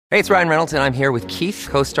Hey, it's Ryan Reynolds, and I'm here with Keith,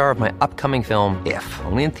 co-star of my upcoming film, If,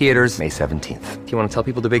 only in theaters May 17th. Do you want to tell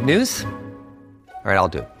people the big news? All right, I'll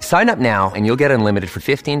do it. Sign up now and you'll get unlimited for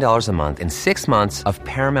 $15 a month and 6 months of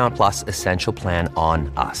Paramount Plus Essential Plan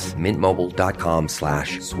on us.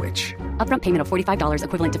 MintMobile.com/switch. Upfront payment of $45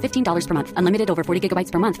 equivalent to $15 per month. Unlimited over 40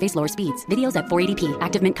 gigabytes per month. Face lower speeds. Videos at 480p.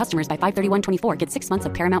 Active Mint customers by 531.24 get 6 months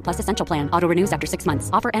of Paramount Plus Essential Plan. Auto renews after 6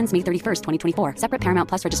 months. Offer ends May 31st, 2024. Separate Paramount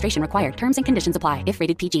Plus registration required. Terms and conditions apply if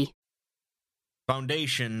rated PG.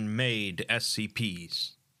 Foundation made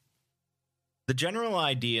SCPs. The general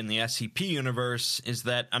idea in the SCP universe is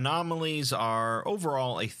that anomalies are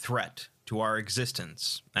overall a threat to our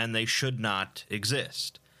existence, and they should not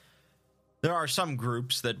exist. There are some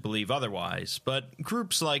groups that believe otherwise, but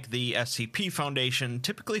groups like the SCP Foundation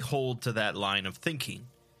typically hold to that line of thinking.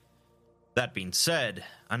 That being said,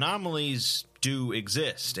 anomalies do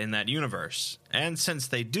exist in that universe, and since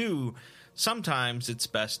they do, sometimes it's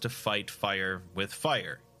best to fight fire with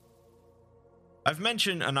fire. I've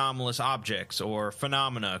mentioned anomalous objects or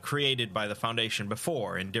phenomena created by the Foundation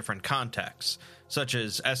before in different contexts, such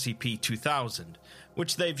as SCP-2000,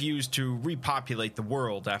 which they've used to repopulate the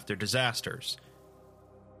world after disasters.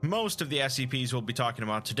 Most of the SCPs we'll be talking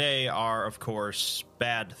about today are, of course,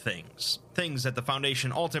 bad things. Things that the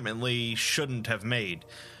Foundation ultimately shouldn't have made,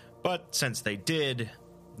 but since they did,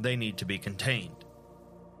 they need to be contained.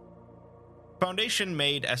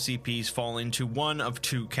 Foundation-made SCPs fall into one of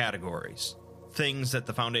two categories: things that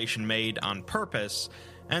the Foundation made on purpose,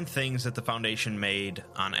 and things that the Foundation made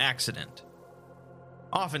on accident.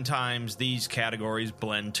 Oftentimes, these categories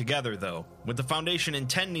blend together, though, with the Foundation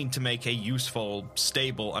intending to make a useful,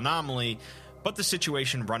 stable anomaly, but the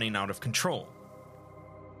situation running out of control.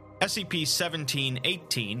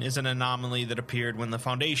 SCP-1718 is an anomaly that appeared when the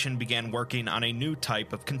Foundation began working on a new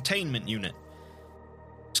type of containment unit.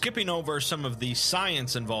 Skipping over some of the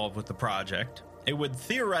science involved with the project, it would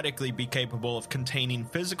theoretically be capable of containing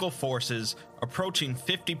physical forces approaching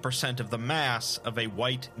 50% of the mass of a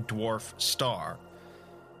white dwarf star.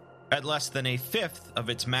 At less than a fifth of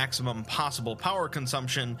its maximum possible power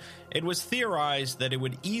consumption, it was theorized that it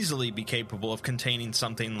would easily be capable of containing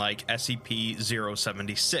something like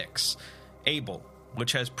SCP-076, Able,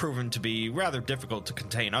 which has proven to be rather difficult to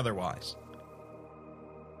contain otherwise.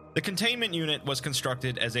 The containment unit was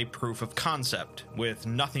constructed as a proof of concept, with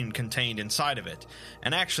nothing contained inside of it,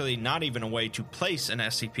 and actually not even a way to place an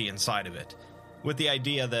SCP inside of it, with the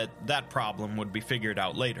idea that that problem would be figured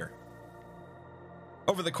out later.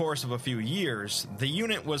 Over the course of a few years, the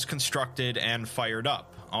unit was constructed and fired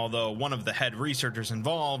up, although one of the head researchers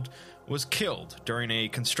involved was killed during a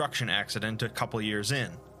construction accident a couple years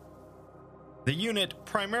in. The unit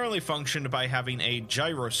primarily functioned by having a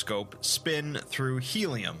gyroscope spin through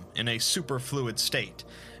helium in a superfluid state,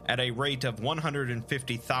 at a rate of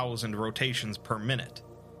 150,000 rotations per minute.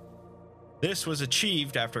 This was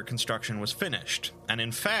achieved after construction was finished, and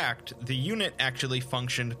in fact, the unit actually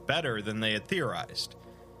functioned better than they had theorized.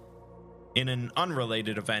 In an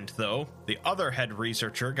unrelated event, though, the other head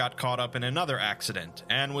researcher got caught up in another accident,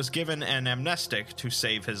 and was given an amnestic to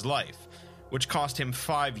save his life, which cost him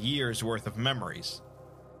 5 years' worth of memories.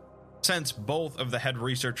 Since both of the head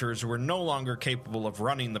researchers were no longer capable of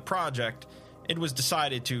running the project, it was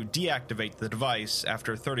decided to deactivate the device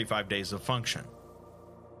after 35 days of function.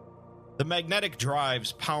 The magnetic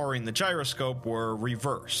drives powering the gyroscope were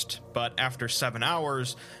reversed, but after 7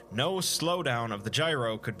 hours, no slowdown of the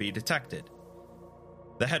gyro could be detected.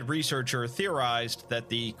 The head researcher theorized that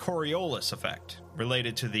the Coriolis effect,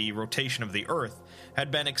 related to the rotation of the Earth,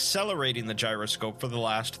 had been accelerating the gyroscope for the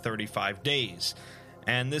last 35 days,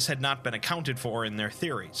 and this had not been accounted for in their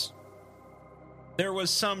theories. There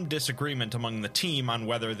was some disagreement among the team on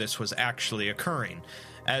whether this was actually occurring,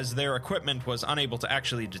 as their equipment was unable to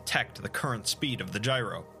actually detect the current speed of the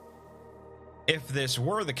gyro. If this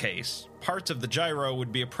were the case, parts of the gyro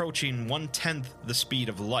would be approaching 1/10 the speed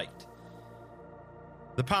of light.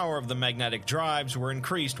 The power of the magnetic drives were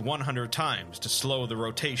increased 100 times to slow the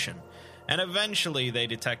rotation, and eventually they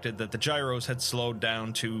detected that the gyros had slowed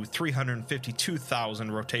down to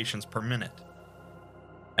 352,000 rotations per minute.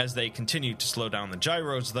 As they continued to slow down the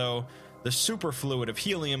gyros, though, the superfluid of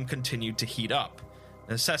helium continued to heat up,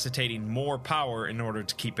 necessitating more power in order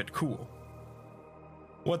to keep it cool.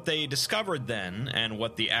 What they discovered then, and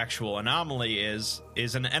what the actual anomaly is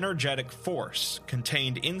an energetic force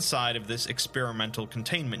contained inside of this experimental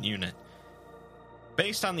containment unit.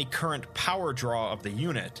 Based on the current power draw of the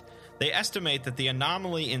unit, they estimate that the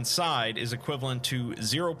anomaly inside is equivalent to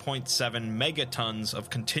 0.7 megatons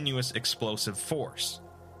of continuous explosive force.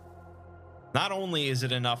 Not only is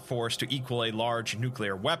it enough force to equal a large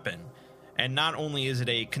nuclear weapon, And not only is it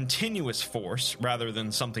a continuous force rather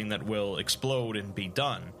than something that will explode and be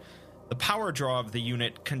done, the power draw of the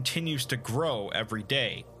unit continues to grow every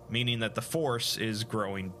day, meaning that the force is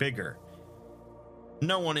growing bigger.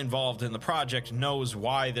 No one involved in the project knows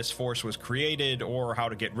why this force was created or how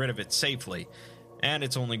to get rid of it safely, and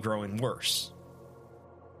it's only growing worse.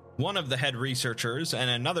 One of the head researchers and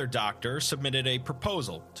another doctor submitted a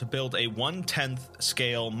proposal to build a 1/10th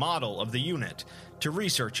scale model of the unit to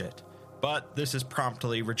research it, but this is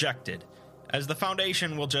promptly rejected, as the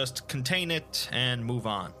Foundation will just contain it and move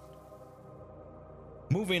on.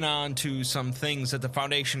 Moving on to some things that the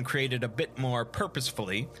Foundation created a bit more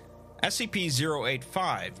purposefully,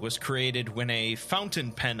 SCP-085 was created when a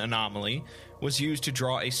fountain pen anomaly was used to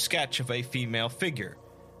draw a sketch of a female figure,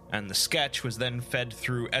 and the sketch was then fed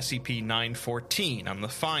through SCP-914 on the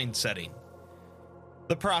Find setting.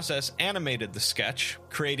 The process animated the sketch,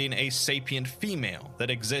 creating a sapient female that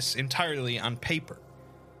exists entirely on paper.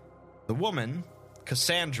 The woman,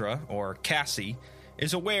 Cassandra, or Cassie,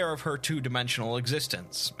 is aware of her two-dimensional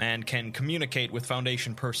existence, and can communicate with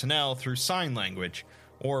Foundation personnel through sign language,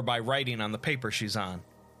 or by writing on the paper she's on.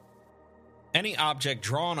 Any object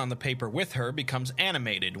drawn on the paper with her becomes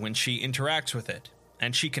animated when she interacts with it,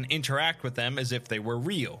 and she can interact with them as if they were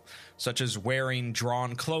real, such as wearing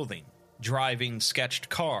drawn clothing, driving sketched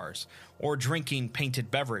cars, or drinking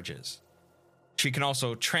painted beverages. She can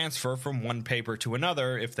also transfer from one paper to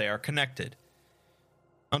another if they are connected.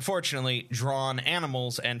 Unfortunately, drawn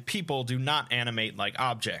animals and people do not animate like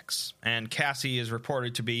objects, and Cassie is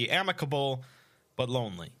reported to be amicable but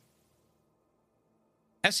lonely.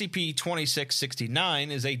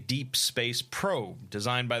 SCP-2669 is a deep space probe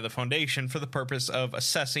designed by the Foundation for the purpose of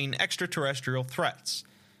assessing extraterrestrial threats.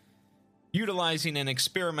 Utilizing an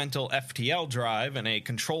experimental FTL drive and a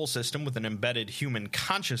control system with an embedded human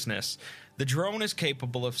consciousness, the drone is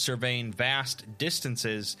capable of surveying vast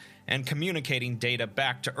distances and communicating data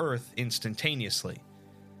back to Earth instantaneously.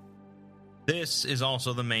 This is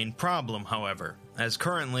also the main problem, however, as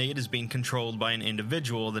currently it is being controlled by an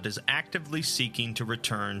individual that is actively seeking to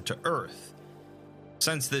return to Earth.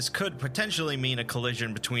 Since this could potentially mean a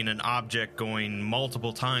collision between an object going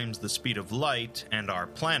multiple times the speed of light and our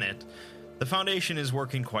planet, the Foundation is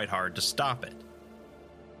working quite hard to stop it.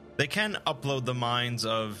 They can upload the minds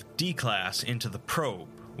of D-Class into the probe,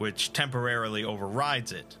 which temporarily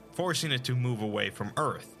overrides it, forcing it to move away from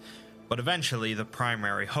Earth, but eventually the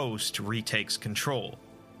primary host retakes control.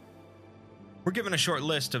 We're given a short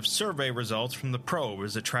list of survey results from the probe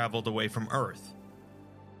as it traveled away from Earth.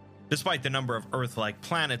 Despite the number of Earth-like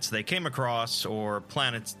planets they came across, or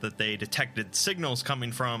planets that they detected signals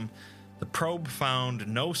coming from, the probe found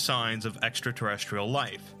no signs of extraterrestrial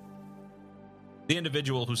life. The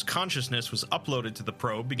individual whose consciousness was uploaded to the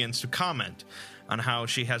probe begins to comment on how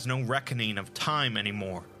she has no reckoning of time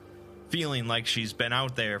anymore, feeling like she's been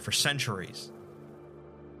out there for centuries.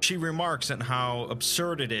 She remarks on how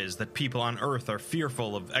absurd it is that people on Earth are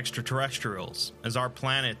fearful of extraterrestrials, as our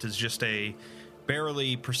planet is just a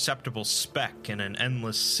barely perceptible speck in an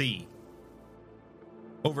endless sea.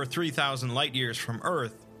 Over 3,000 light-years from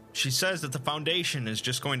Earth, she says that the Foundation is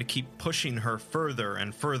just going to keep pushing her further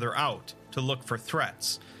and further out to look for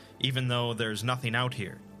threats, even though there's nothing out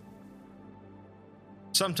here.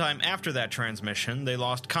 Sometime after that transmission, they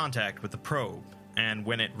lost contact with the probe, and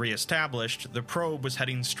when it re-established, the probe was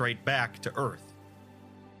heading straight back to Earth.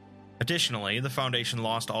 Additionally, the Foundation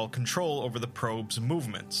lost all control over the probe's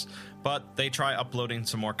movements, but they try uploading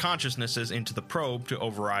some more consciousnesses into the probe to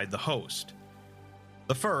override the host.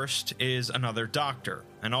 The first is another doctor,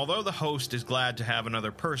 and although the host is glad to have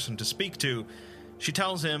another person to speak to, she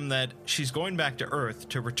tells him that she's going back to Earth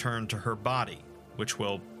to return to her body, which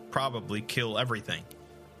will probably kill everything.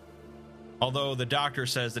 Although the doctor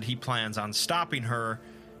says that he plans on stopping her,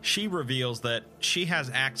 she reveals that she has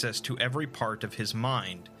access to every part of his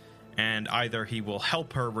mind, and either he will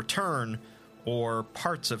help her return, or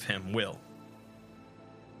parts of him will.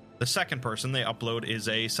 The second person they upload is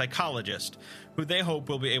a psychologist, who they hope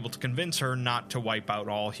will be able to convince her not to wipe out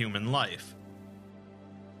all human life.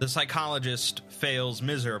 The psychologist fails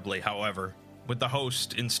miserably, however, with the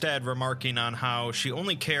host instead remarking on how she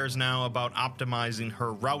only cares now about optimizing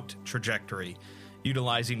her route trajectory,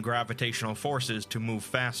 utilizing gravitational forces to move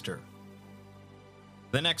faster.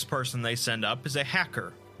 The next person they send up is a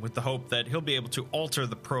hacker, with the hope that he'll be able to alter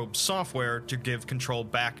the probe's software to give control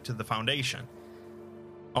back to the Foundation.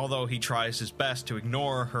 Although he tries his best to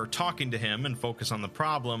ignore her talking to him and focus on the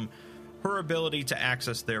problem, her ability to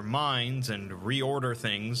access their minds and reorder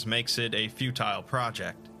things makes it a futile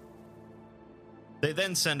project. They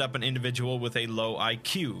then send up an individual with a low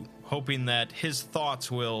IQ, hoping that his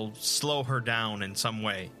thoughts will slow her down in some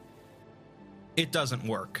way. It doesn't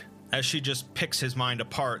work, as she just picks his mind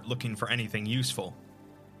apart looking for anything useful.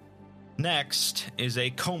 Next is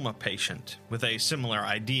a coma patient with a similar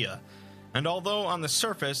idea, and although on the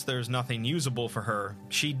surface there's nothing usable for her,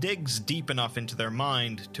 she digs deep enough into their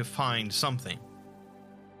mind to find something.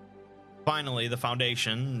 Finally, the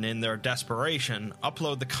Foundation, in their desperation,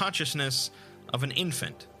 upload the consciousness of an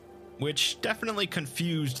infant, which definitely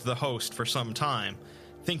confused the host for some time,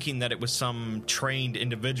 thinking that it was some trained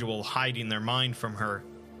individual hiding their mind from her.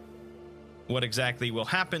 What exactly will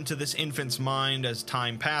happen to this infant's mind as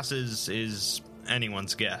time passes is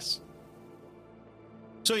anyone's guess.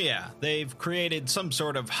 So yeah, they've created some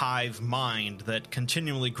sort of hive mind that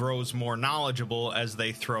continually grows more knowledgeable as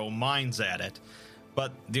they throw mines at it,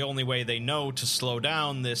 but the only way they know to slow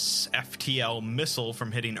down this FTL missile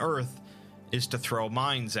from hitting Earth is to throw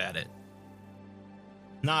mines at it.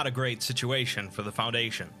 Not a great situation for the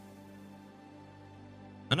Foundation.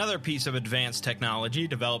 Another piece of advanced technology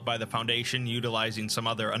developed by the Foundation utilizing some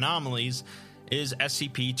other anomalies is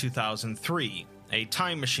SCP-2003, a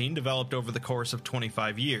time machine developed over the course of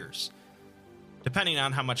 25 years. Depending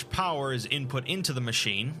on how much power is input into the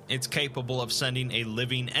machine, it's capable of sending a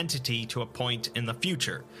living entity to a point in the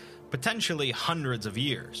future, potentially hundreds of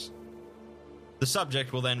years. The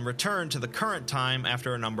subject will then return to the current time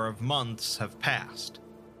after a number of months have passed.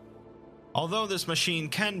 Although this machine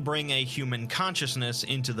can bring a human consciousness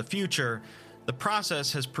into the future, the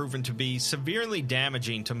process has proven to be severely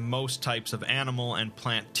damaging to most types of animal and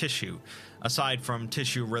plant tissue, aside from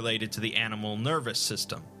tissue related to the animal nervous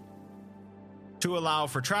system. To allow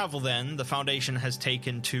for travel then, the Foundation has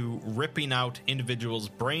taken to ripping out individuals'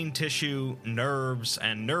 brain tissue, nerves,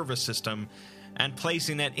 and nervous system, and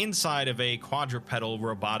placing it inside of a quadrupedal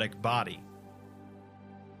robotic body.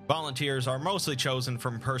 Volunteers are mostly chosen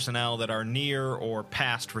from personnel that are near or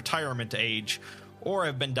past retirement age, or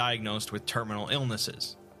have been diagnosed with terminal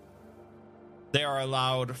illnesses. They are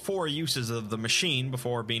allowed 4 uses of the machine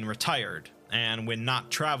before being retired, and when not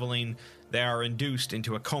traveling, they are induced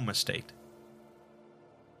into a coma state.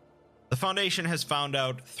 The Foundation has found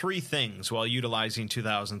out 3 things while utilizing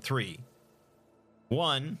 2003.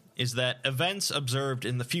 One is that events observed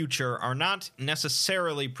in the future are not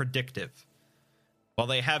necessarily predictive. While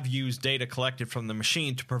they have used data collected from the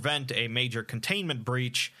machine to prevent a major containment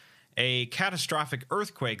breach, a catastrophic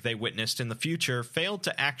earthquake they witnessed in the future failed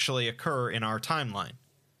to actually occur in our timeline.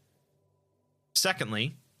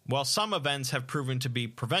 Secondly, while some events have proven to be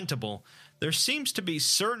preventable, there seems to be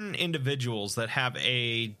certain individuals that have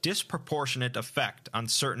a disproportionate effect on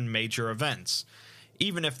certain major events,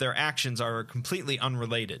 even if their actions are completely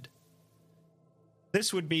unrelated.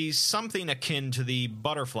 This would be something akin to the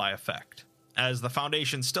butterfly effect, as the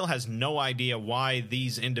Foundation still has no idea why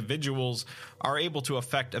these individuals are able to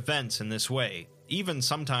affect events in this way, even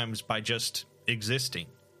sometimes by just existing.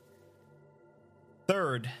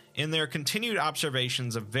 Third, in their continued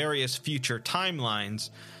observations of various future timelines,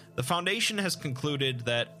 the Foundation has concluded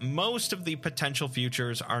that most of the potential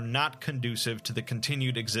futures are not conducive to the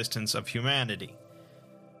continued existence of humanity.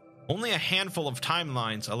 Only a handful of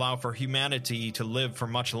timelines allow for humanity to live for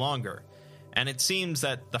much longer, and it seems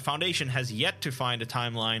that the Foundation has yet to find a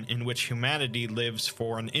timeline in which humanity lives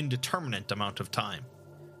for an indeterminate amount of time.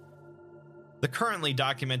 The currently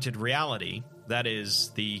documented reality, that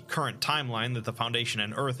is, the current timeline that the Foundation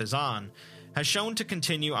and Earth is on, has shown to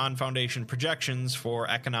continue on Foundation projections for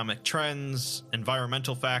economic trends,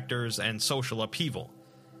 environmental factors, and social upheaval.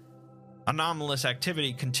 Anomalous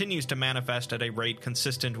activity continues to manifest at a rate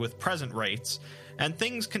consistent with present rates, and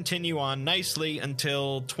things continue on nicely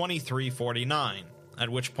until 2349, at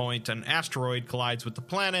which point an asteroid collides with the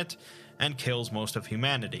planet and kills most of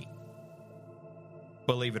humanity.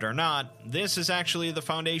 Believe it or not, this is actually the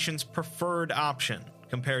Foundation's preferred option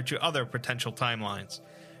compared to other potential timelines,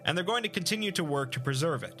 and they're going to continue to work to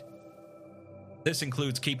preserve it. This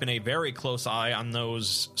includes keeping a very close eye on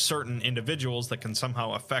those certain individuals that can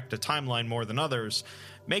somehow affect a timeline more than others,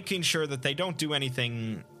 making sure that they don't do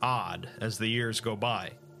anything odd as the years go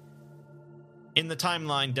by. In the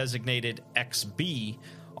timeline designated XB,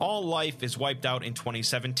 all life is wiped out in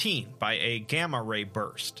 2017 by a gamma-ray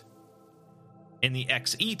burst. In the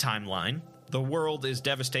XE timeline, the world is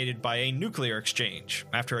devastated by a nuclear exchange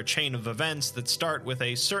after a chain of events that start with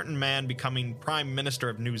a certain man becoming Prime Minister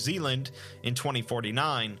of New Zealand in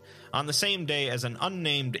 2049 on the same day as an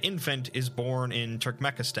unnamed infant is born in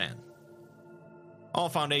Turkmenistan. All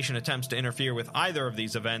Foundation attempts to interfere with either of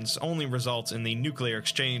these events only results in the nuclear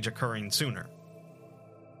exchange occurring sooner.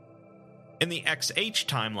 In the XH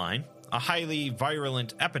timeline, a highly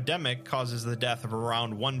virulent epidemic causes the death of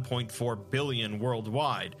around 1.4 billion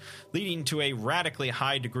worldwide, leading to a radically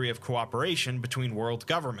high degree of cooperation between world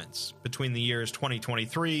governments between the years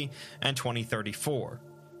 2023 and 2034.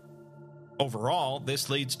 Overall, this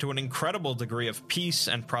leads to an incredible degree of peace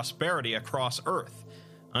and prosperity across Earth,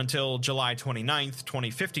 until July 29,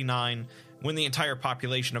 2059, when the entire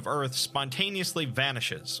population of Earth spontaneously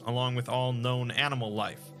vanishes, along with all known animal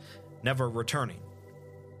life, never returning.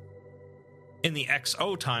 In the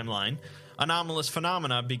XO timeline, anomalous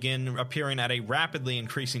phenomena begin appearing at a rapidly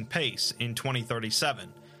increasing pace in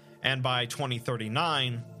 2037, and by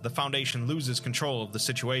 2039, the Foundation loses control of the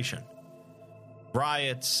situation.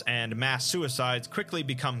 Riots and mass suicides quickly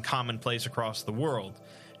become commonplace across the world,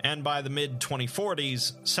 and by the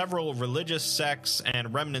mid-2040s, several religious sects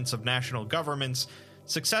and remnants of national governments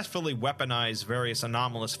successfully weaponize various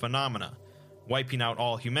anomalous phenomena, wiping out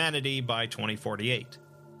all humanity by 2048.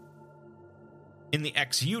 In the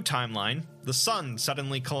XU timeline, the Sun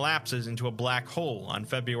suddenly collapses into a black hole on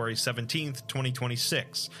February 17,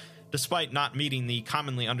 2026, despite not meeting the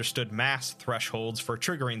commonly understood mass thresholds for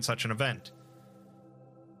triggering such an event.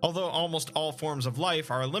 Although almost all forms of life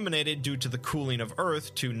are eliminated due to the cooling of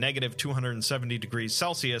Earth to negative 270 degrees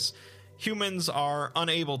Celsius, humans are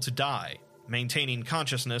unable to die, maintaining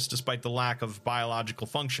consciousness despite the lack of biological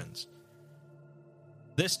functions.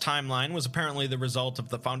 This timeline was apparently the result of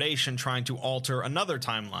the Foundation trying to alter another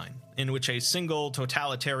timeline, in which a single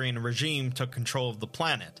totalitarian regime took control of the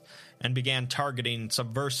planet and began targeting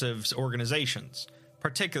subversive organizations,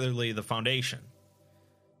 particularly the Foundation.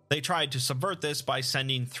 They tried to subvert this by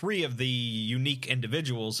sending 3 of the unique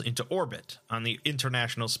individuals into orbit on the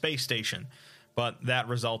International Space Station, but that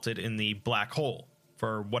resulted in the black hole,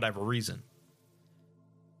 for whatever reason.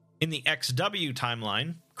 In the XW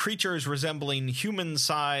timeline, creatures resembling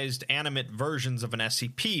human-sized animate versions of an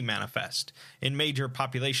SCP manifest in major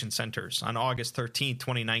population centers on August 13,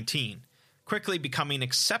 2019, quickly becoming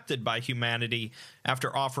accepted by humanity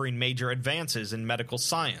after offering major advances in medical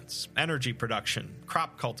science, energy production,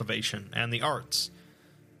 crop cultivation, and the arts.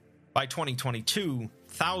 By 2022,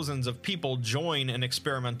 thousands of people join an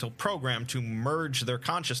experimental program to merge their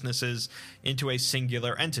consciousnesses into a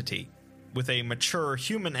singular entity, with a mature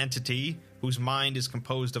human entity whose mind is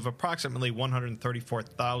composed of approximately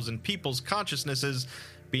 134,000 people's consciousnesses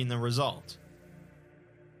being the result.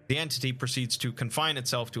 The entity proceeds to confine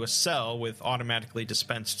itself to a cell with automatically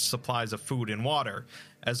dispensed supplies of food and water,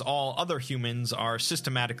 as all other humans are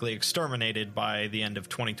systematically exterminated by the end of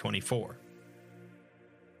 2024.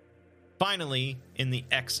 Finally, in the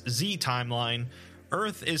XZ timeline,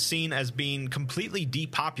 Earth is seen as being completely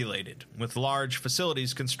depopulated, with large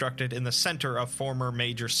facilities constructed in the center of former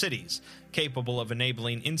major cities, capable of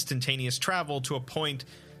enabling instantaneous travel to a point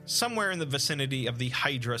somewhere in the vicinity of the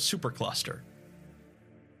Hydra supercluster.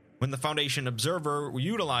 When the Foundation observer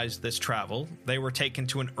utilized this travel, they were taken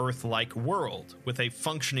to an Earth-like world with a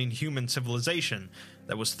functioning human civilization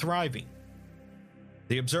that was thriving.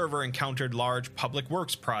 The observer encountered large public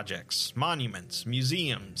works projects, monuments,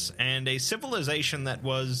 museums, and a civilization that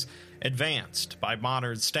was advanced by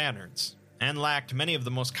modern standards, and lacked many of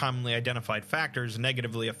the most commonly identified factors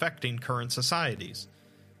negatively affecting current societies.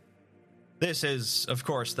 This is, of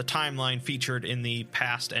course, the timeline featured in the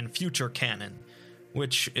past and future canon,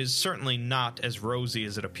 which is certainly not as rosy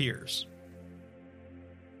as it appears.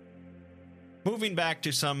 Moving back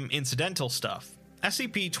to some incidental stuff,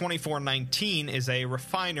 SCP-2419 is a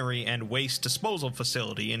refinery and waste disposal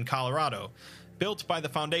facility in Colorado, built by the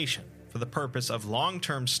Foundation for the purpose of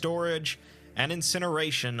long-term storage and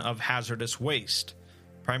incineration of hazardous waste,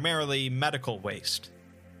 primarily medical waste.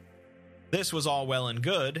 This was all well and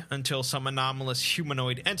good until some anomalous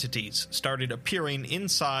humanoid entities started appearing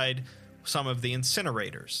inside some of the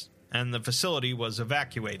incinerators, and the facility was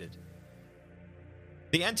evacuated.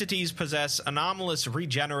 The entities possess anomalous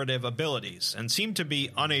regenerative abilities and seem to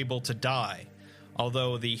be unable to die,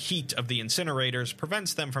 although the heat of the incinerators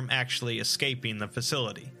prevents them from actually escaping the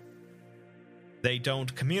facility. They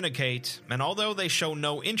don't communicate, and although they show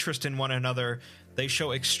no interest in one another, they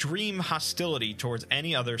show extreme hostility towards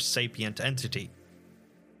any other sapient entity.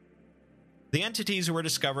 The entities were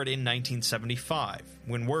discovered in 1975,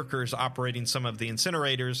 when workers operating some of the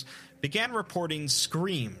incinerators began reporting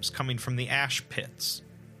screams coming from the ash pits.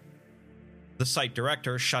 The site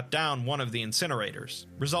director shut down one of the incinerators,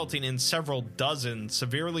 resulting in several dozen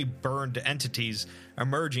severely burned entities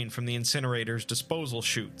emerging from the incinerator's disposal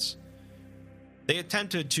chutes. They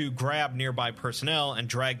attempted to grab nearby personnel and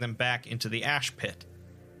drag them back into the ash pit.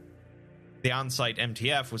 The on-site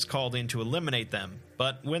MTF was called in to eliminate them,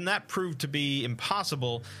 but when that proved to be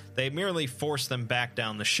impossible, they merely forced them back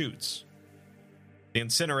down the chutes. The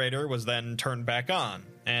incinerator was then turned back on,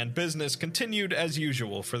 and business continued as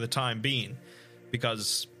usual for the time being,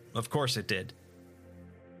 because of course it did.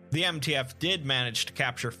 The MTF did manage to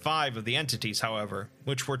capture 5 of the entities, however,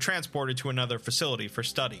 which were transported to another facility for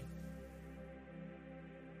study.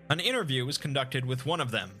 An interview was conducted with one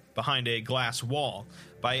of them, behind a glass wall,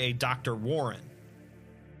 by a Dr. Warren.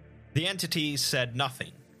 The entity said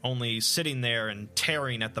nothing, only sitting there and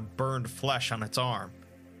tearing at the burned flesh on its arm.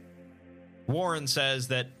 Warren says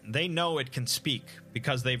that they know it can speak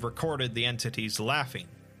because they've recorded the entities laughing.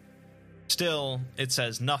 Still, it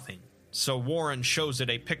says nothing, so Warren shows it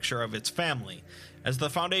a picture of its family, as the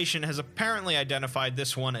Foundation has apparently identified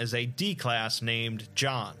this one as a D-class named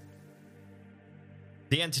John.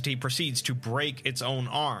 The entity proceeds to break its own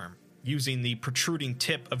arm, using the protruding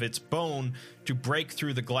tip of its bone to break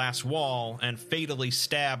through the glass wall and fatally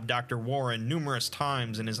stab Dr. Warren numerous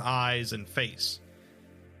times in his eyes and face.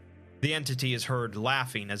 The entity is heard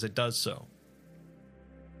laughing as it does so.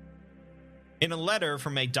 In a letter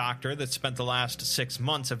from a doctor that spent the last 6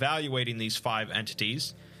 months evaluating these 5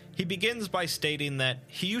 entities, he begins by stating that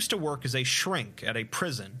he used to work as a shrink at a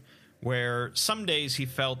prison, where some days he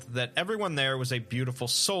felt that everyone there was a beautiful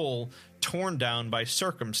soul torn down by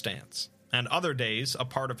circumstance, and other days a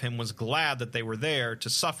part of him was glad that they were there to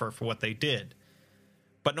suffer for what they did.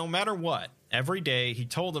 But no matter what, every day he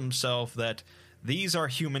told himself that these are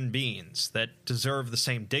human beings that deserve the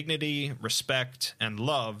same dignity, respect, and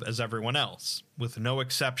love as everyone else, with no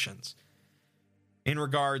exceptions. In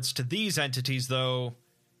regards to these entities, though,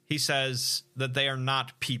 he says that they are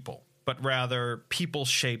not people, but rather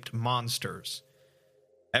people-shaped monsters.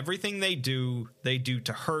 Everything they do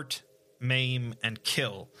to hurt, maim, and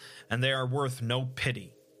kill, and they are worth no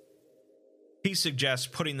pity. He suggests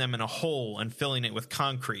putting them in a hole and filling it with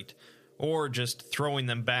concrete, or just throwing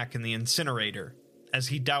them back in the incinerator, as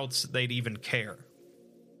he doubts they'd even care.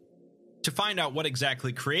 To find out what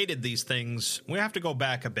exactly created these things, we have to go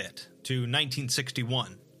back a bit, to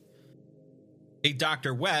 1961. A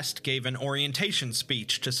Dr. West gave an orientation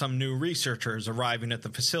speech to some new researchers arriving at the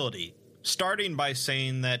facility, starting by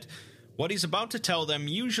saying that what he's about to tell them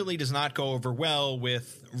usually does not go over well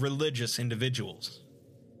with religious individuals.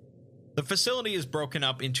 The facility is broken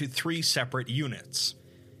up into 3 separate units.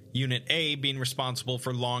 Unit A being responsible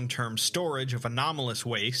for long-term storage of anomalous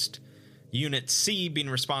waste, Unit C being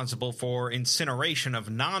responsible for incineration of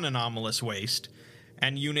non-anomalous waste,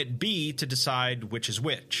 and Unit B to decide which is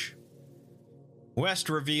which. West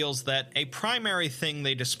reveals that a primary thing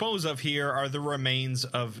they dispose of here are the remains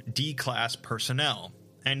of D-class personnel,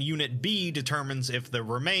 and Unit B determines if the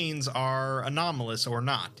remains are anomalous or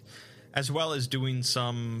not, as well as doing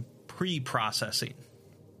some pre-processing.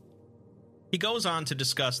 He goes on to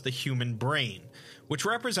discuss the human brain, which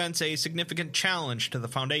represents a significant challenge to the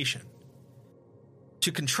Foundation.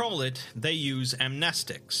 To control it, they use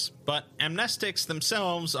amnestics, but amnestics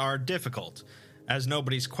themselves are difficult, as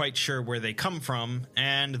nobody's quite sure where they come from,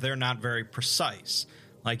 and they're not very precise,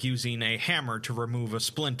 like using a hammer to remove a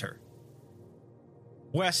splinter.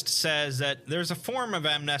 West says that there's a form of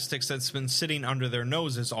amnestics that's been sitting under their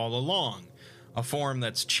noses all along, a form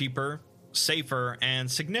that's cheaper, safer, and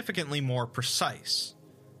significantly more precise.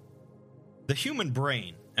 The human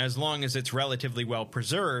brain, as long as it's relatively well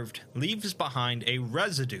preserved, leaves behind a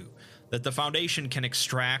residue that the Foundation can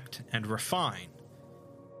extract and refine.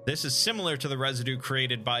 This is similar to the residue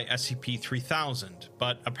created by SCP-3000,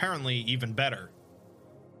 but apparently even better.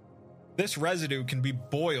 This residue can be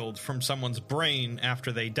boiled from someone's brain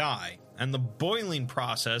after they die, and the boiling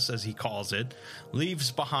process, as he calls it,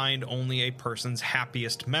 leaves behind only a person's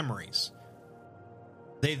happiest memories.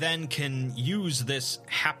 They then can use this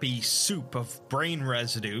happy soup of brain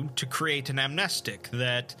residue to create an amnestic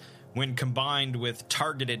that, when combined with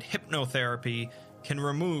targeted hypnotherapy, can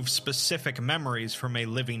remove specific memories from a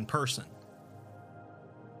living person.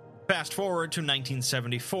 Fast forward to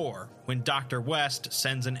 1974, when Dr. West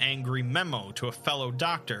sends an angry memo to a fellow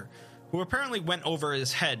doctor who apparently went over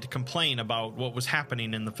his head to complain about what was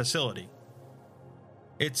happening in the facility.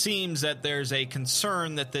 It seems that there's a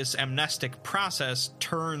concern that this amnestic process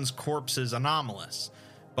turns corpses anomalous,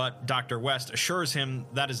 but Dr. West assures him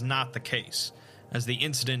that is not the case, as the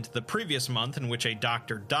incident the previous month in which a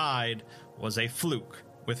doctor died was a fluke,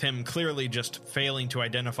 with him clearly just failing to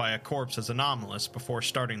identify a corpse as anomalous before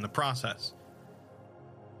starting the process.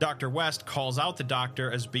 Dr. West calls out the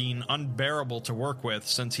doctor as being unbearable to work with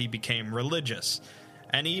since he became religious,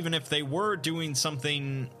 and even if they were doing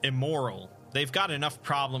something immoral, they've got enough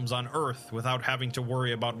problems on Earth without having to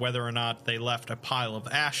worry about whether or not they left a pile of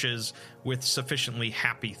ashes with sufficiently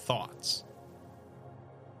happy thoughts.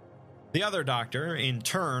 The other doctor, in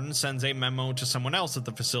turn, sends a memo to someone else at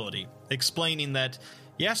the facility, explaining that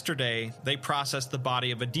yesterday they processed the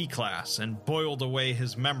body of a D-Class and boiled away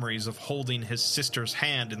his memories of holding his sister's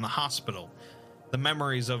hand in the hospital, the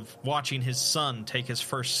memories of watching his son take his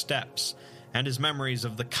first steps, and his memories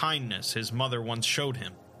of the kindness his mother once showed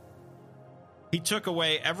him. He took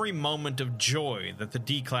away every moment of joy that the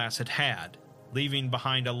D-Class had had, leaving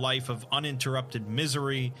behind a life of uninterrupted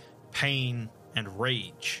misery, pain, and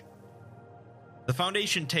rage. The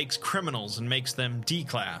Foundation takes criminals and makes them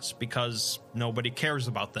D-Class because nobody cares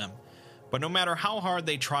about them. But no matter how hard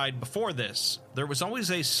they tried before this, there was always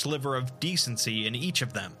a sliver of decency in each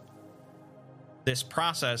of them. This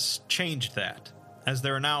process changed that, as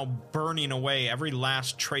they're now burning away every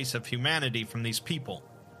last trace of humanity from these people.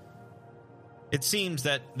 It seems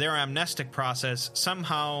that their amnestic process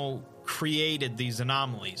somehow created these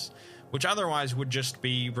anomalies, which otherwise would just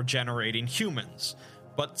be regenerating humans.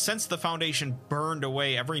 But since the Foundation burned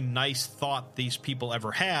away every nice thought these people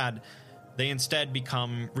ever had, they instead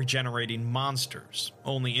become regenerating monsters,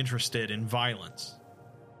 only interested in violence.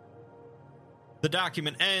 The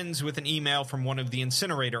document ends with an email from one of the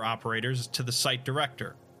incinerator operators to the site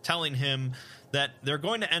director, telling him that they're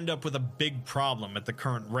going to end up with a big problem at the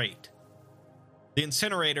current rate. The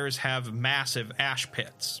incinerators have massive ash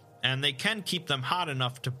pits, and they can keep them hot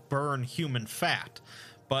enough to burn human fat,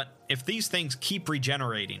 but if these things keep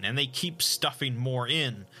regenerating and they keep stuffing more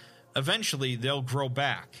in, eventually they'll grow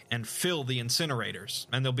back and fill the incinerators,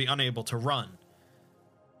 and they'll be unable to run.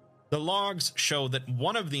 The logs show that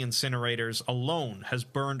one of the incinerators alone has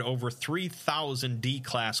burned over 3,000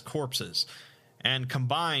 D-Class corpses, and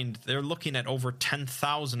combined, they're looking at over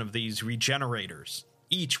 10,000 of these regenerators,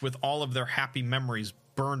 each with all of their happy memories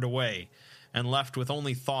burned away, and left with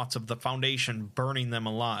only thoughts of the Foundation burning them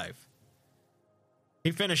alive.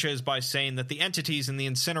 He finishes by saying that the entities in the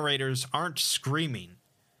incinerators aren't screaming,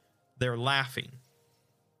 they're laughing.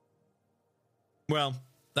 Well,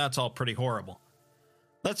 that's all pretty horrible.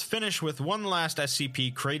 Let's finish with one last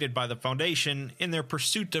SCP created by the Foundation in their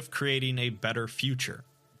pursuit of creating a better future.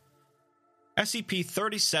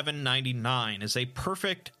 SCP-3799 is a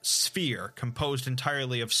perfect sphere composed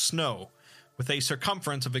entirely of snow, with a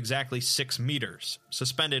circumference of exactly 6 meters,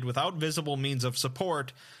 suspended without visible means of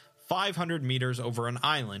support 500 meters over an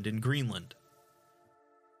island in Greenland.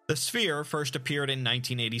 The sphere first appeared in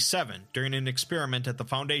 1987 during an experiment at the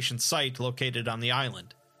Foundation site located on the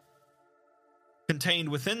island. Contained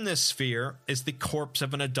within this sphere is the corpse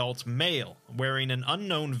of an adult male wearing an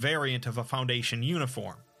unknown variant of a Foundation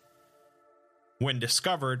uniform. When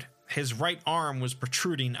discovered, his right arm was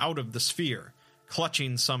protruding out of the sphere,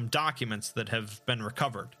 clutching some documents that have been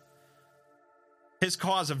recovered. His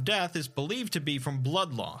cause of death is believed to be from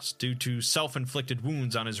blood loss due to self-inflicted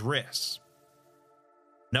wounds on his wrists.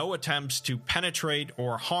 No attempts to penetrate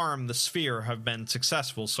or harm the sphere have been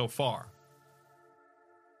successful so far.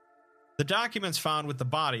 The documents found with the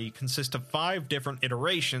body consist of 5 different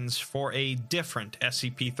iterations for a different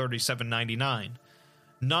SCP-3799,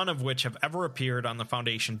 none of which have ever appeared on the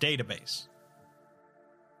Foundation database.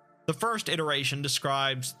 The first iteration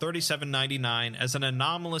describes 3799 as an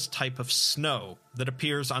anomalous type of snow that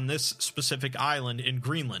appears on this specific island in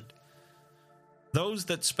Greenland. Those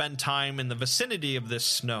that spend time in the vicinity of this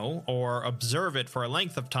snow, or observe it for a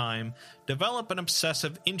length of time, develop an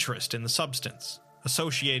obsessive interest in the substance,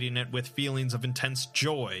 associating it with feelings of intense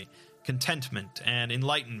joy, contentment, and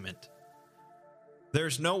enlightenment.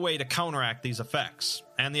 There's no way to counteract these effects,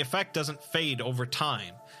 and the effect doesn't fade over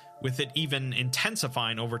time, with it even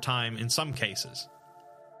intensifying over time in some cases.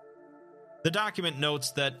 The document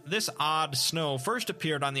notes that this odd snow first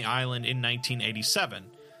appeared on the island in 1987,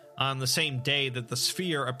 on the same day that the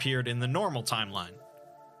sphere appeared in the normal timeline.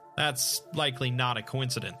 That's likely not a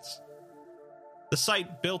coincidence. The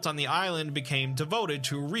site built on the island became devoted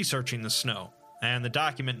to researching the snow, and the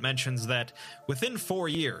document mentions that within 4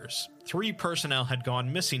 years, 3 personnel had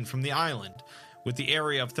gone missing from the island, with the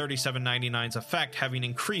area of 3799's effect having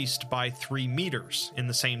increased by 3 meters in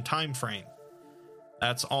the same time frame.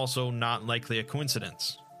 That's also not likely a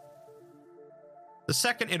coincidence. The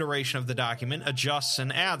second iteration of the document adjusts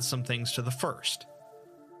and adds some things to the first.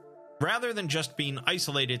 Rather than just being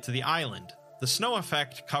isolated to the island, the snow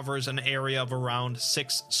effect covers an area of around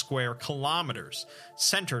 6 square kilometers,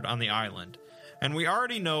 centered on the island, and we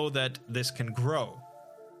already know that this can grow.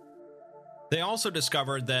 They also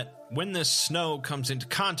discovered that when this snow comes into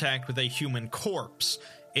contact with a human corpse,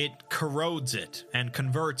 it corrodes it and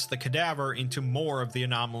converts the cadaver into more of the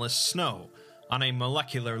anomalous snow, on a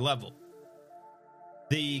molecular level.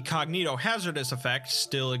 The cognitohazardous effect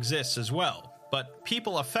still exists as well, but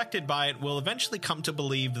people affected by it will eventually come to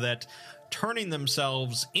believe that turning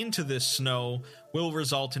themselves into this snow will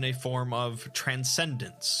result in a form of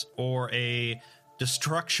transcendence or a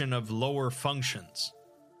destruction of lower functions.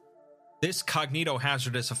 This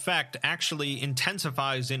cognitohazardous effect actually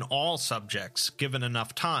intensifies in all subjects given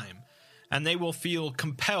enough time, and they will feel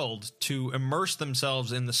compelled to immerse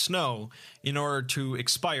themselves in the snow in order to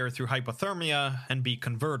expire through hypothermia and be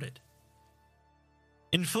converted.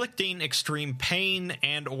 Inflicting extreme pain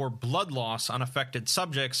and or blood loss on affected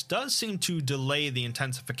subjects does seem to delay the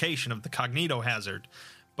intensification of the cognitohazard,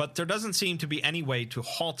 but there doesn't seem to be any way to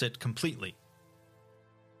halt it completely.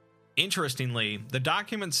 Interestingly, the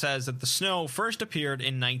document says that the snow first appeared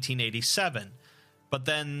in 1987, but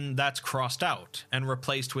then that's crossed out and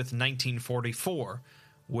replaced with 1944,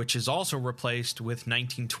 which is also replaced with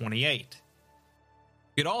 1928.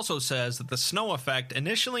 It also says that the snow effect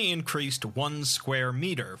initially increased 1 square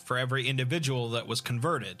meter for every individual that was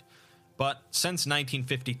converted, but since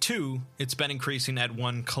 1952, it's been increasing at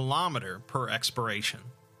 1 kilometer per expiration.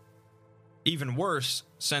 Even worse,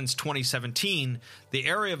 since 2017, the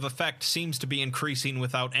area of effect seems to be increasing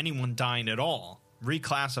without anyone dying at all,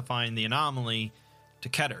 reclassifying the anomaly to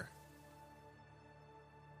Keter.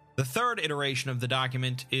 The third iteration of the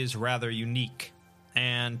document is rather unique,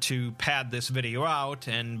 and to pad this video out,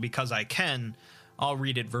 and because I can, I'll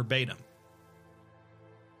read it verbatim.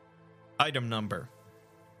 Item number: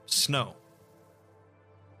 Snow.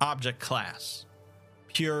 Object class: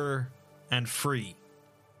 Pure and free.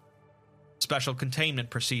 Special containment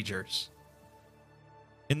procedures.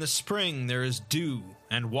 In the spring, there is dew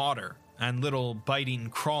and water and little biting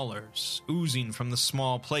crawlers oozing from the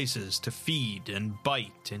small places to feed and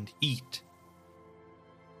bite and eat.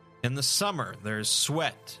 In the summer, there is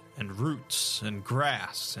sweat and roots and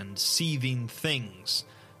grass and seething things,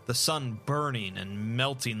 the sun burning and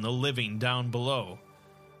melting the living down below,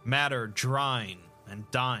 matter drying and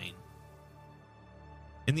dying.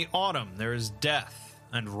 In the autumn, there is death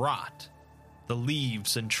and rot, the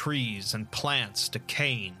leaves and trees and plants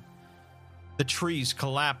decaying, the trees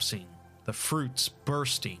collapsing, the fruits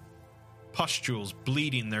bursting, pustules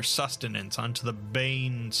bleeding their sustenance onto the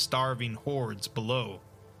baying, starving hordes below.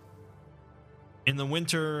 In the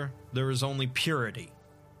winter, there is only purity.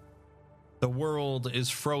 The world is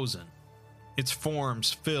frozen, its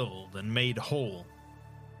forms filled and made whole.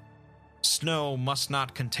 Snow must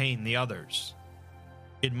not contain the others.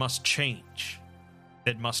 It must change.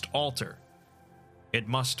 It must alter. It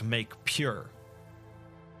must make pure.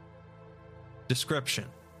 Description: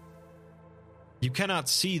 You cannot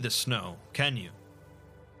see the snow, can you?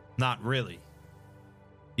 Not really.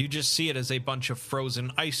 You just see it as a bunch of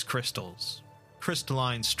frozen ice crystals,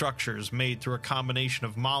 crystalline structures made through a combination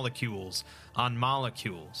of molecules on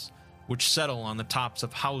molecules, which settle on the tops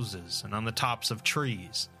of houses and on the tops of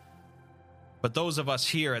trees. But those of us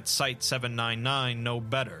here at Site 799 know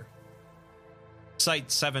better.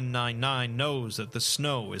 Site 799 knows that the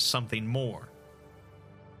snow is something more.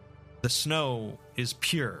 The snow is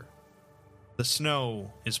pure. The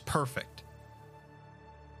snow is perfect.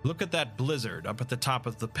 Look at that blizzard up at the top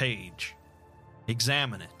of the page.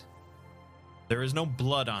 Examine it. There is no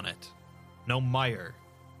blood on it, no mire.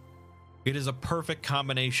 It is a perfect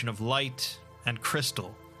combination of light and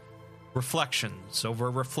crystal, reflections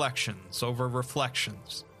over reflections over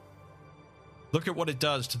reflections. Look at what it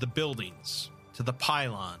does to the buildings, to the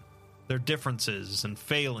pylon, their differences and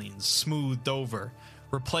failings smoothed over,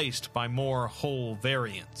 replaced by more whole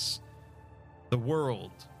variants. The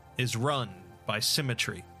world is run by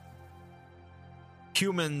symmetry.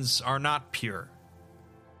 Humans are not pure.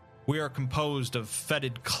 We are composed of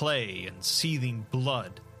fetid clay and seething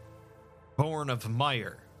blood, born of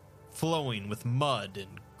mire, flowing with mud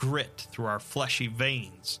and grit through our fleshy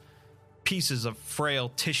veins, pieces of frail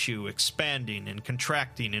tissue expanding and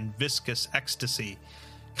contracting in viscous ecstasy,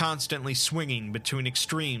 constantly swinging between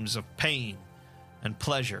extremes of pain and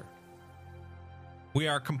pleasure. We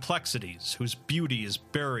are complexities whose beauty is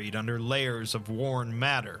buried under layers of worn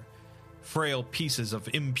matter, frail pieces of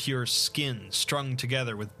impure skin strung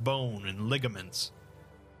together with bone and ligaments.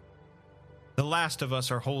 The last of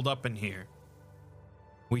us are holed up in here.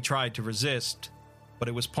 We tried to resist, but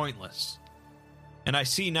it was pointless. And I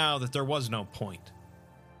see now that there was no point.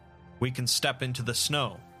 We can step into the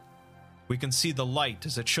snow. We can see the light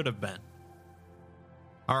as it should have been.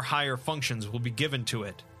 Our higher functions will be given to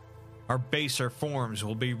it. Our baser forms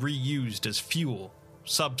will be reused as fuel,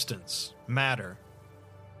 substance, matter.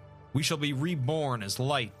 We shall be reborn as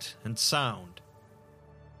light and sound,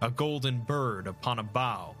 a golden bird upon a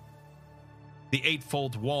bough. The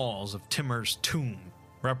eightfold walls of Timur's tomb,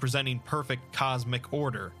 representing perfect cosmic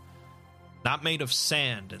order, not made of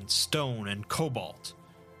sand and stone and cobalt,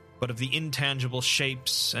 but of the intangible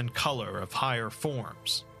shapes and color of higher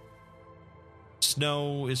forms.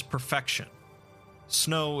 Snow is perfection.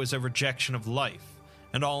 Snow is a rejection of life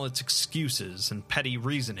and all its excuses and petty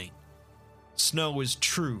reasoning. Snow is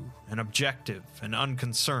true and objective and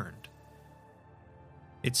unconcerned.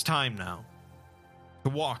 It's time now to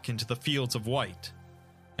walk into the fields of white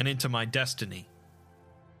and into my destiny.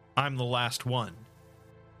 I'm the last one.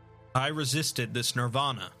 I resisted this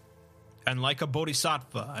nirvana, and like a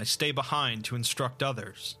bodhisattva, I stay behind to instruct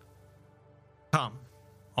others. Come,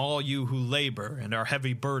 all you who labor and are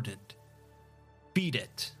heavy burdened, feed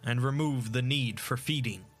it and remove the need for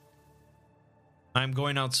feeding. I'm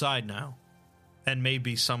going outside now, and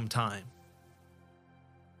maybe sometime.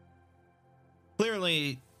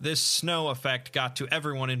 Clearly, this snow effect got to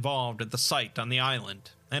everyone involved at the site on the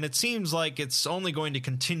island, and it seems like it's only going to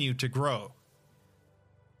continue to grow.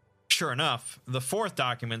 Sure enough, the fourth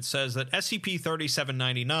document says that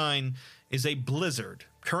SCP-3799 is a blizzard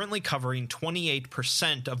currently covering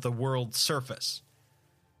 28% of the world's surface.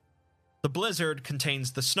 The blizzard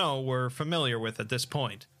contains the snow we're familiar with at this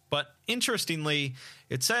point, but interestingly,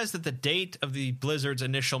 it says that the date of the blizzard's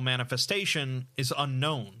initial manifestation is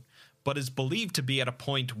unknown, but is believed to be at a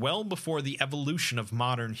point well before the evolution of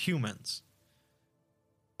modern humans.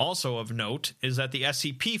 Also of note is that the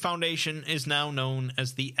SCP Foundation is now known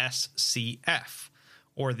as the SCF,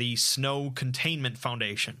 or the Snow Containment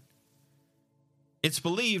Foundation. It's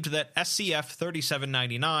believed that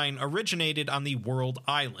SCP-3799 originated on the World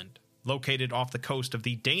Island, located off the coast of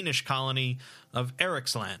the Danish colony of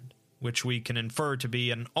Eriksland, which we can infer to be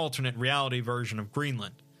an alternate reality version of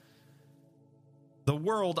Greenland. The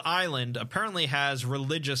World Island apparently has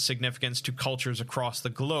religious significance to cultures across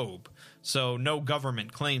the globe, so no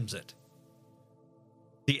government claims it.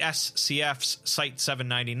 The SCF's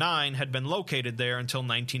Site-799 had been located there until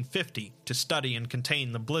 1950 to study and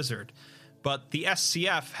contain the blizzard, but the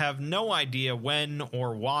SCF have no idea when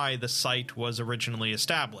or why the site was originally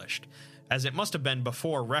established, as it must have been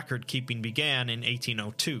before record-keeping began in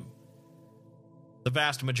 1802. The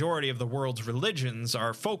vast majority of the world's religions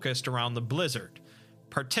are focused around the blizzard,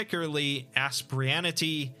 particularly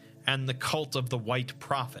Asprianity and the cult of the White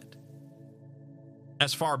Prophet.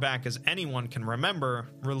 As far back as anyone can remember,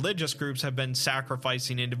 religious groups have been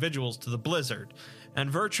sacrificing individuals to the blizzard,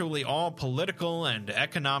 and virtually all political and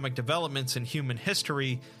economic developments in human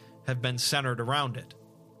history have been centered around it.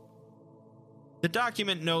 The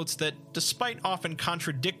document notes that, despite often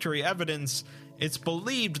contradictory evidence, it's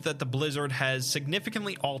believed that the blizzard has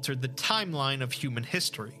significantly altered the timeline of human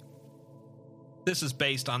history. This is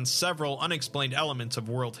based on several unexplained elements of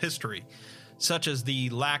world history, such as the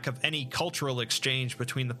lack of any cultural exchange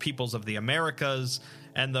between the peoples of the Americas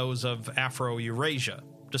and those of Afro-Eurasia,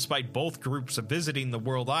 despite both groups visiting the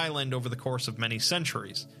world island over the course of many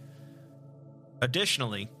centuries.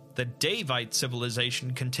 Additionally, the Davite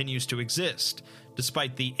civilization continues to exist,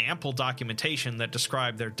 despite the ample documentation that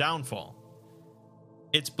describe their downfall.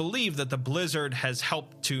 It's believed that the blizzard has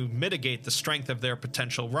helped to mitigate the strength of their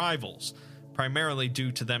potential rivals, primarily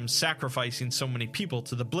due to them sacrificing so many people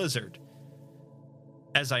to the blizzard.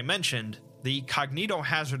 As I mentioned, the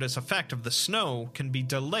cognitohazardous effect of the snow can be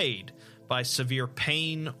delayed by severe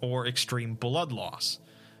pain or extreme blood loss,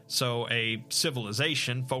 so a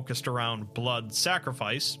civilization focused around blood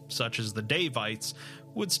sacrifice, such as the Davites,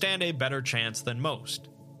 would stand a better chance than most.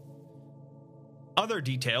 Other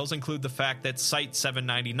details include the fact that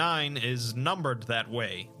Site-799 is numbered that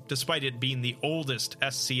way, despite it being the oldest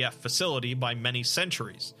SCF facility by many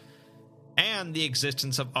centuries, and the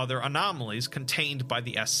existence of other anomalies contained by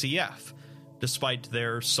the SCF, despite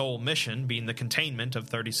their sole mission being the containment of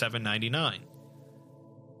 3799.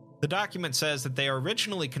 The document says that they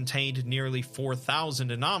originally contained nearly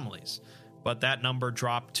 4,000 anomalies, but that number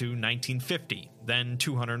dropped to 1950, then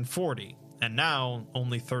 240, and now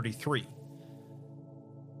only 33.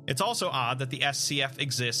 It's also odd that the SCF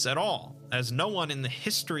exists at all, as no one in the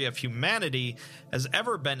history of humanity has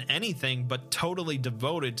ever been anything but totally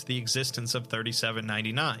devoted to the existence of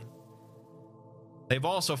 3799. They've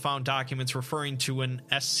also found documents referring to an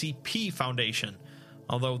SCP Foundation,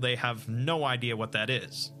 although they have no idea what that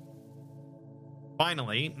is.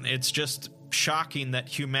 Finally, it's just shocking that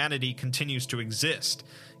humanity continues to exist,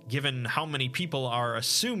 given how many people are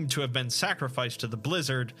assumed to have been sacrificed to the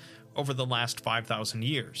blizzard over the last 5,000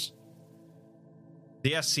 years.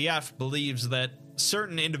 The SCF believes that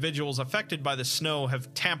certain individuals affected by the snow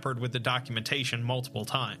have tampered with the documentation multiple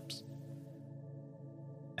times.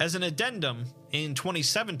 As an addendum, in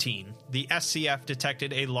 2017, the SCF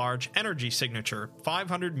detected a large energy signature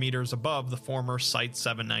 500 meters above the former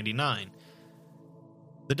Site-799.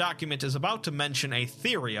 The document is about to mention a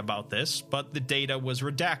theory about this, but the data was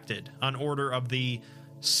redacted on order of the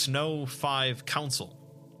Snow 5 Council.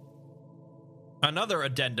 Another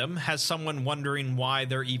addendum has someone wondering why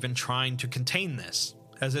they're even trying to contain this,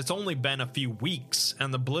 as it's only been a few weeks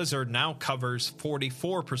and the blizzard now covers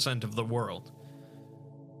 44% of the world.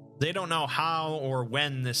 They don't know how or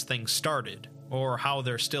when this thing started, or how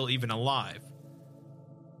they're still even alive.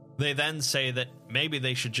 They then say that maybe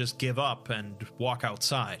they should just give up and walk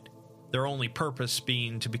outside, their only purpose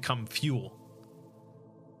being to become fuel.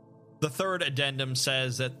 The third addendum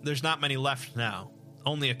says that there's not many left now,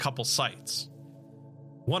 only a couple sites.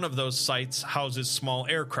 One of those sites houses small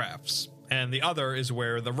aircrafts, and the other is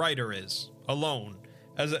where the writer is, alone,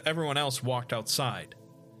 as everyone else walked outside.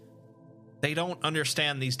 They don't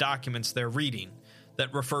understand these documents they're reading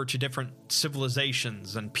that refer to different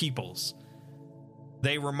civilizations and peoples.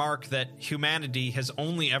 They remark that humanity has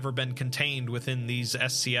only ever been contained within these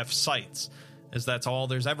SCF sites, as that's all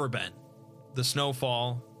there's ever been, the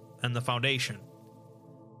Snowfall and the Foundation.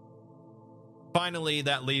 Finally,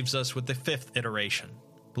 that leaves us with the fifth iteration,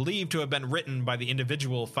 believed to have been written by the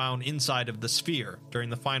individual found inside of the sphere during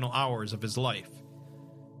the final hours of his life.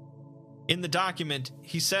 In the document,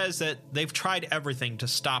 he says that they've tried everything to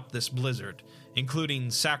stop this blizzard, including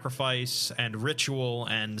sacrifice and ritual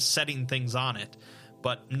and setting things on it,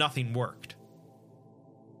 but nothing worked.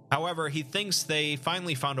 However, he thinks they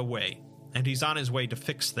finally found a way, and he's on his way to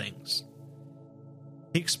fix things.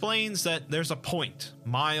 He explains that there's a point,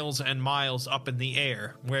 miles and miles up in the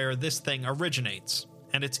air, where this thing originates,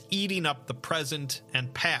 and it's eating up the present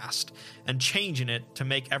and past and changing it to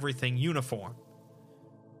make everything uniform.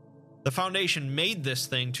 The Foundation made this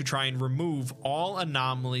thing to try and remove all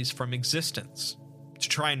anomalies from existence, to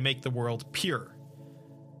try and make the world pure.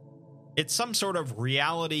 It's some sort of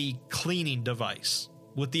reality cleaning device,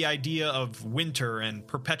 with the idea of winter and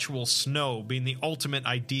perpetual snow being the ultimate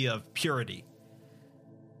idea of purity.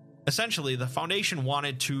 Essentially, the Foundation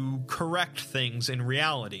wanted to correct things in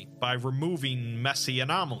reality by removing messy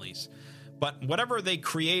anomalies, but whatever they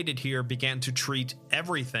created here began to treat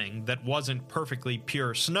everything that wasn't perfectly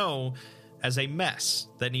pure snow as a mess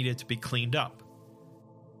that needed to be cleaned up.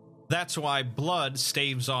 That's why blood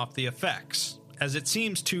staves off the effects, as it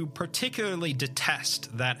seems to particularly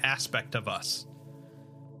detest that aspect of us.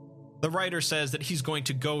 The writer says that he's going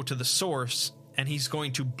to go to the source and he's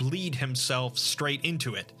going to bleed himself straight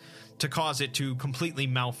into it to cause it to completely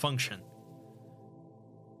malfunction.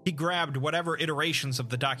 He grabbed whatever iterations of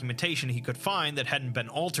the documentation he could find that hadn't been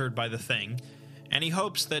altered by the thing, and he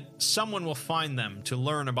hopes that someone will find them to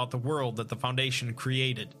learn about the world that the Foundation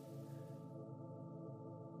created.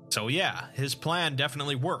 So yeah, his plan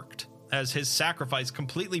definitely worked, as his sacrifice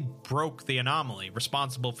completely broke the anomaly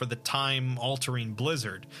responsible for the time-altering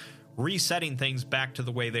blizzard, resetting things back to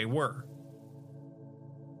the way they were.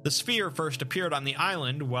 The sphere first appeared on the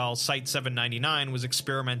island while Site-799 was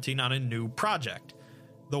experimenting on a new project,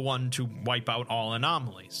 the one to wipe out all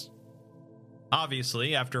anomalies.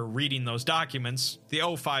 Obviously, after reading those documents, the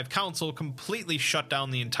O5 Council completely shut down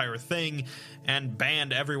the entire thing and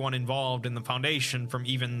banned everyone involved in the Foundation from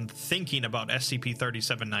even thinking about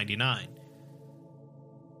SCP-3799.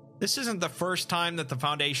 This isn't the first time that the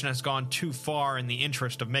Foundation has gone too far in the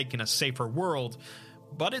interest of making a safer world,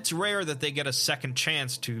 but it's rare that they get a second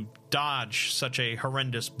chance to dodge such a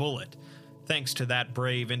horrendous bullet, thanks to that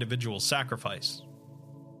brave individual's sacrifice.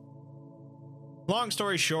 Long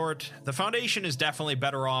story short, the Foundation is definitely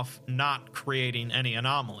better off not creating any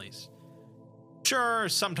anomalies. Sure,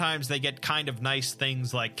 sometimes they get kind of nice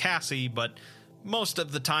things like Cassie, but most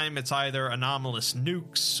of the time it's either anomalous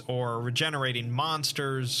nukes, or regenerating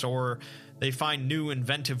monsters, or they find new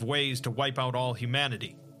inventive ways to wipe out all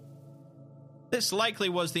humanity. This likely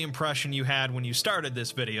was the impression you had when you started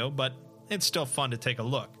this video, but it's still fun to take a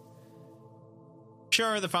look.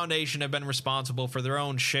 Sure, the Foundation have been responsible for their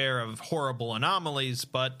own share of horrible anomalies,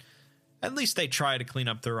 but at least they try to clean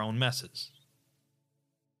up their own messes.